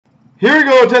Here we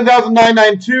go,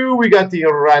 10,992. We got the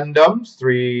randoms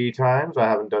 3 times. I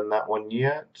haven't done that one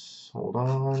yet. Hold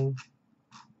on.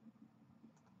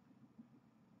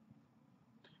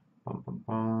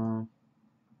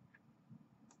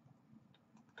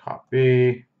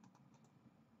 Copy.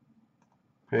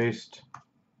 Paste.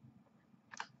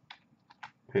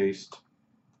 Paste.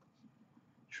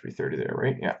 Should be 30 there,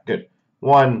 right? Yeah, good.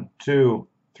 1, 2,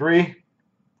 3.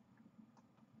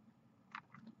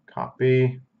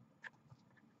 Copy.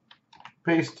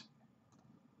 Paste.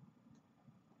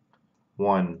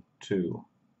 1, 2,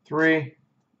 3.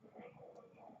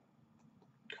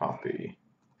 Copy.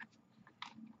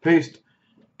 Paste.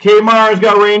 Kmar's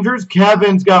got Rangers.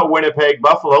 Kevin's got Winnipeg,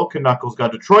 Buffalo. Knuckles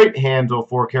got Detroit. Hanzo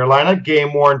for Carolina.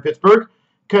 Game Worn Pittsburgh.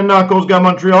 Knuckles got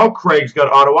Montreal. Craig's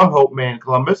got Ottawa. Hope Man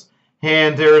Columbus.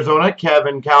 Hands Arizona.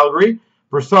 Kevin Calgary.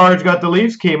 Broussard's got the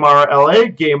Leafs. Kmar LA.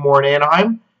 Game Worn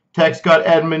Anaheim. Tex got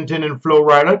Edmonton and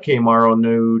Florida. Kmar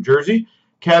New Jersey.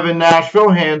 Kevin Nashville.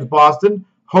 Hands Boston.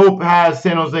 Hope has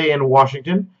San Jose and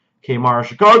Washington. Kmar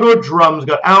Chicago. Drums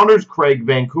got Islanders. Craig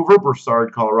Vancouver.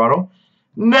 Broussard Colorado.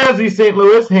 Nezzy St.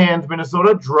 Louis. Hands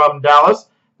Minnesota. Drum Dallas.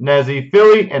 Nezzy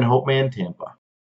Philly. And Hope Man Tampa.